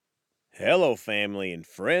Hello, family and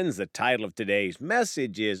friends. The title of today's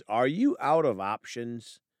message is Are You Out of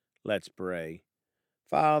Options? Let's pray.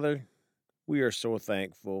 Father, we are so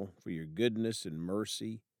thankful for your goodness and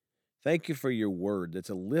mercy. Thank you for your word that's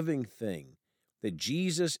a living thing, that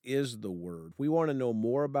Jesus is the word. We want to know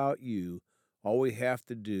more about you. All we have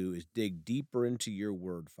to do is dig deeper into your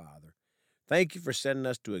word, Father. Thank you for sending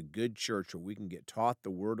us to a good church where we can get taught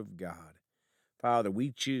the word of God. Father, we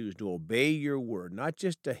choose to obey your word, not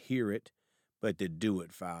just to hear it, but to do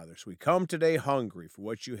it, Father. So we come today hungry for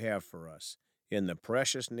what you have for us. In the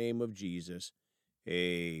precious name of Jesus,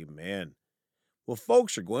 amen. Well,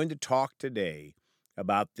 folks are going to talk today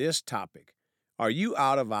about this topic. Are you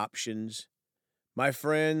out of options? My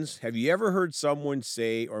friends, have you ever heard someone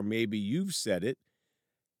say, or maybe you've said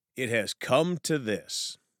it has come to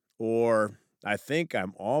this, or I think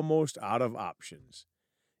I'm almost out of options?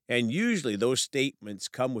 And usually those statements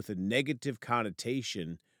come with a negative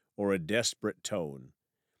connotation or a desperate tone.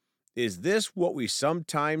 Is this what we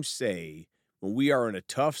sometimes say when we are in a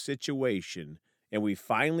tough situation and we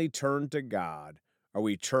finally turn to God, or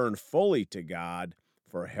we turn fully to God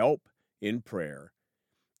for help in prayer?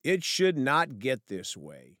 It should not get this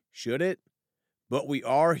way, should it? But we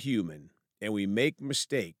are human and we make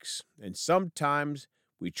mistakes, and sometimes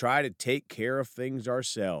we try to take care of things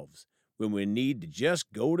ourselves when we need to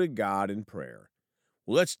just go to God in prayer.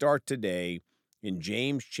 Well, let's start today in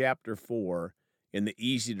James chapter 4 in the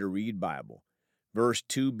easy to read Bible. Verse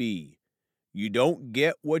 2b. You don't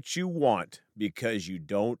get what you want because you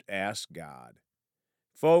don't ask God.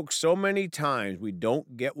 Folks, so many times we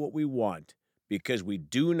don't get what we want because we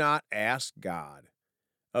do not ask God.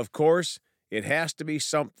 Of course, it has to be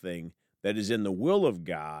something that is in the will of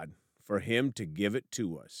God for Him to give it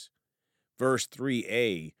to us. Verse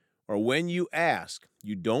 3a, or when you ask,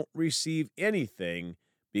 you don't receive anything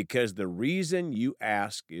because the reason you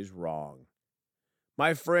ask is wrong.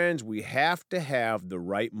 My friends, we have to have the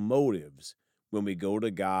right motives when we go to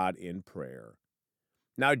God in prayer.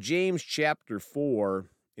 Now, James chapter 4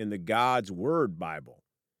 in the God's Word Bible,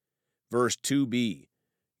 verse 2b,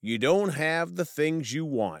 you don't have the things you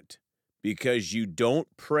want because you don't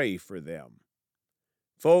pray for them.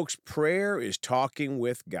 Folks, prayer is talking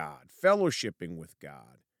with God, fellowshipping with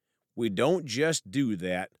God. We don't just do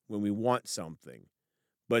that when we want something,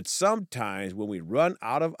 but sometimes when we run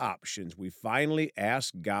out of options, we finally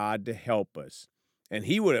ask God to help us, and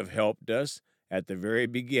He would have helped us at the very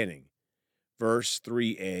beginning. Verse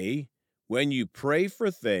 3a, when you pray for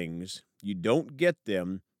things, you don't get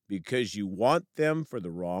them because you want them for the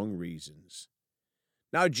wrong reasons.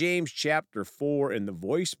 Now, James chapter 4 in the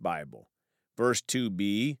Voice Bible, verse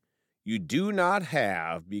 2b, you do not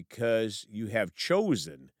have because you have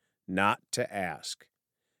chosen not to ask.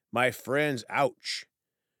 My friends, ouch.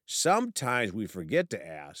 Sometimes we forget to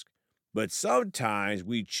ask, but sometimes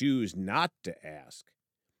we choose not to ask.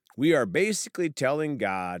 We are basically telling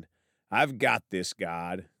God, I've got this,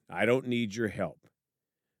 God. I don't need your help.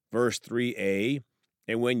 Verse 3a,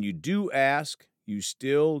 and when you do ask, you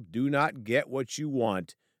still do not get what you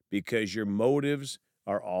want because your motives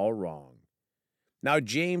are all wrong. Now,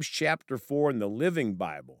 James chapter 4 in the Living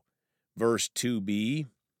Bible, verse 2b,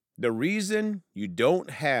 the reason you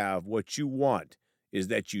don't have what you want is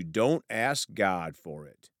that you don't ask God for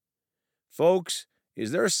it. Folks,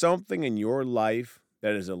 is there something in your life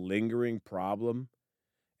that is a lingering problem?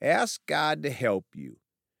 Ask God to help you.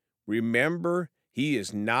 Remember, He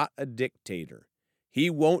is not a dictator.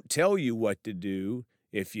 He won't tell you what to do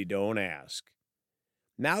if you don't ask.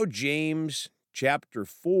 Now, James chapter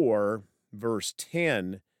 4, verse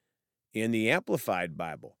 10 in the Amplified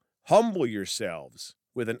Bible. Humble yourselves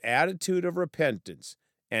with an attitude of repentance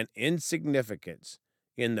and insignificance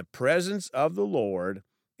in the presence of the Lord,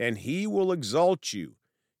 and He will exalt you.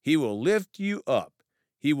 He will lift you up.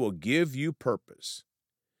 He will give you purpose.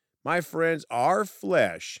 My friends, our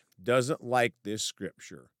flesh doesn't like this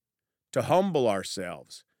scripture. To humble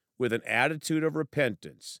ourselves with an attitude of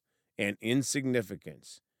repentance and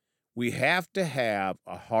insignificance, we have to have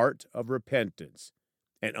a heart of repentance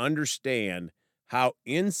and understand how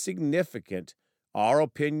insignificant our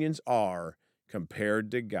opinions are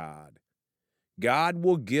compared to God. God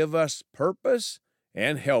will give us purpose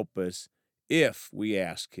and help us if we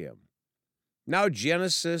ask Him. Now,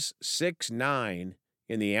 Genesis 6:9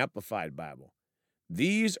 in the Amplified Bible.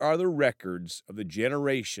 These are the records of the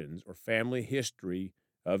generations or family history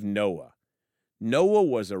of Noah. Noah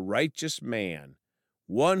was a righteous man,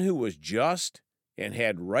 one who was just and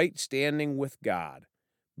had right standing with God.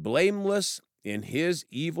 Blameless in his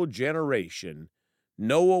evil generation,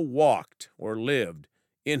 Noah walked or lived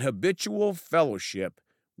in habitual fellowship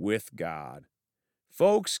with God.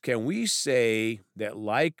 Folks, can we say that,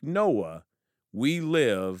 like Noah, we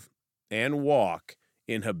live and walk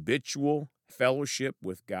in habitual fellowship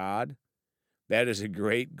with God? That is a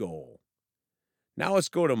great goal. Now let's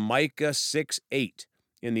go to Micah 6:8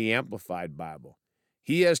 in the Amplified Bible.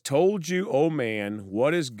 He has told you, O man,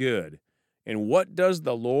 what is good, and what does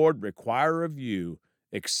the Lord require of you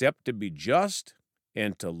except to be just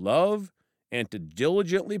and to love and to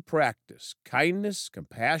diligently practice kindness,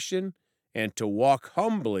 compassion, and to walk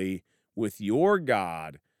humbly with your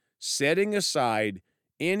God, setting aside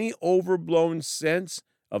any overblown sense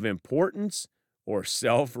of importance or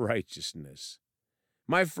self-righteousness.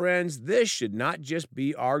 My friends, this should not just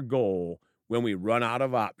be our goal when we run out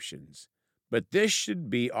of options, but this should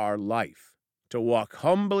be our life, to walk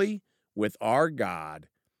humbly with our God,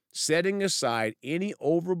 setting aside any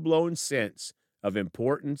overblown sense of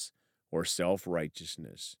importance or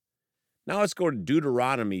self-righteousness. Now let's go to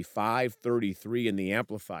Deuteronomy 5:33 in the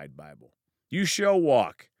Amplified Bible. You shall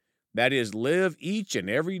walk, that is, live each and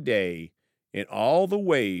every day in all the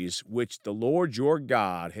ways which the Lord your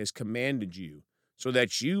God has commanded you, so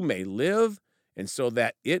that you may live and so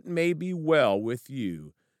that it may be well with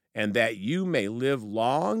you, and that you may live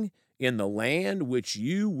long in the land which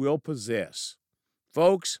you will possess.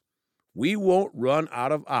 Folks, we won't run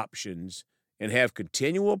out of options and have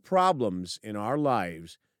continual problems in our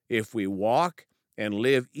lives if we walk and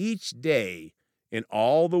live each day in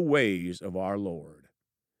all the ways of our Lord.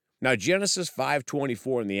 Now, Genesis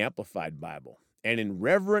 5:24 in the Amplified Bible. And in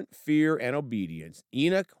reverent fear and obedience,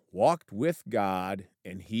 Enoch walked with God,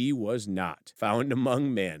 and he was not found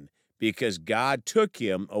among men, because God took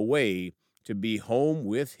him away to be home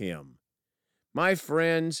with him. My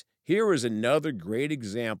friends, here is another great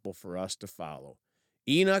example for us to follow.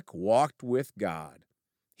 Enoch walked with God.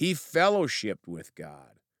 He fellowshiped with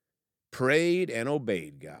God, prayed and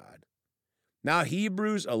obeyed God. Now,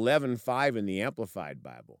 Hebrews 11:5 in the Amplified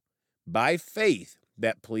Bible. By faith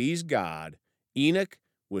that pleased God, Enoch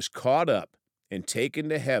was caught up and taken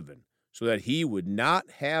to heaven, so that he would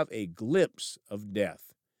not have a glimpse of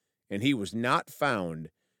death. And he was not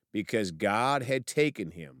found, because God had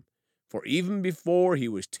taken him. For even before he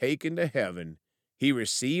was taken to heaven, he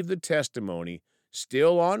received the testimony,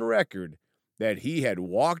 still on record, that he had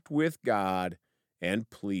walked with God and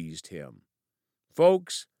pleased him.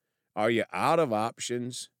 Folks, are you out of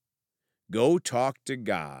options? Go talk to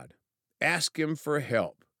God. Ask him for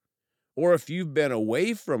help. Or if you've been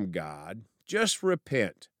away from God, just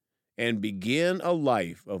repent and begin a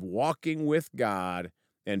life of walking with God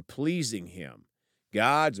and pleasing him.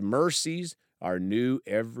 God's mercies are new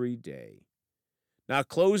every day. Now,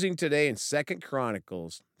 closing today in 2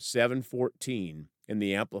 Chronicles 7:14 in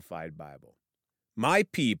the Amplified Bible. My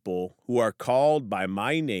people who are called by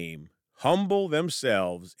my name humble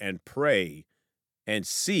themselves and pray and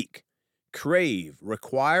seek, crave,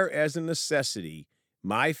 require as a necessity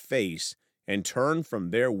my face, and turn from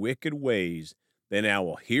their wicked ways, then I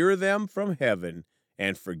will hear them from heaven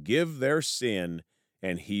and forgive their sin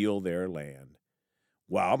and heal their land.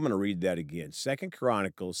 Wow, I'm going to read that again. 2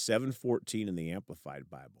 Chronicles 7:14 in the Amplified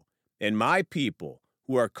Bible. And my people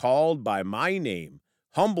who are called by my name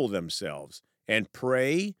humble themselves and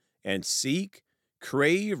pray and seek,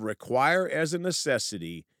 crave, require as a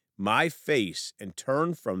necessity my face, and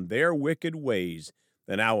turn from their wicked ways,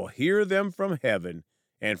 then I will hear them from heaven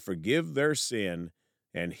and forgive their sin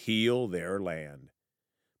and heal their land.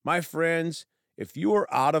 My friends, if you are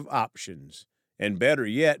out of options, and better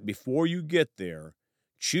yet, before you get there,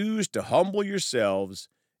 choose to humble yourselves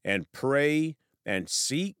and pray and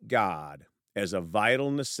seek God as a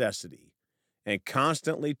vital necessity, and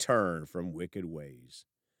constantly turn from wicked ways.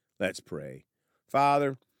 Let's pray.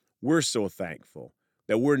 Father, we're so thankful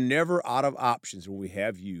that we're never out of options when we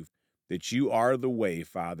have you, that you are the way,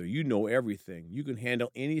 Father. You know everything. You can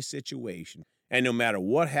handle any situation. And no matter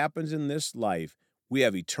what happens in this life, we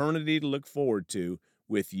have eternity to look forward to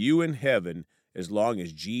with you in heaven as long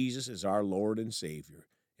as Jesus is our Lord and Savior.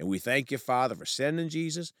 And we thank you, Father, for sending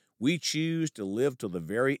Jesus. We choose to live till the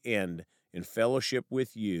very end in fellowship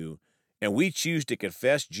with you. And we choose to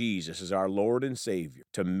confess Jesus as our Lord and Savior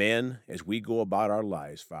to men as we go about our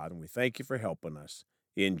lives, Father. And we thank you for helping us.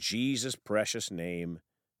 In Jesus' precious name,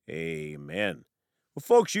 amen. Well,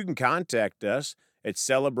 folks, you can contact us at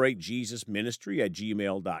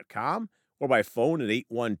celebratejesusministry@gmail.com or by phone at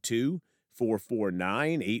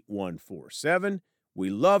 812-449-8147.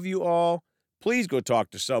 We love you all. Please go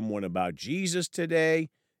talk to someone about Jesus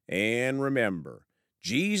today. And remember,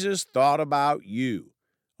 Jesus thought about you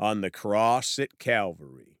on the cross at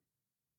Calvary.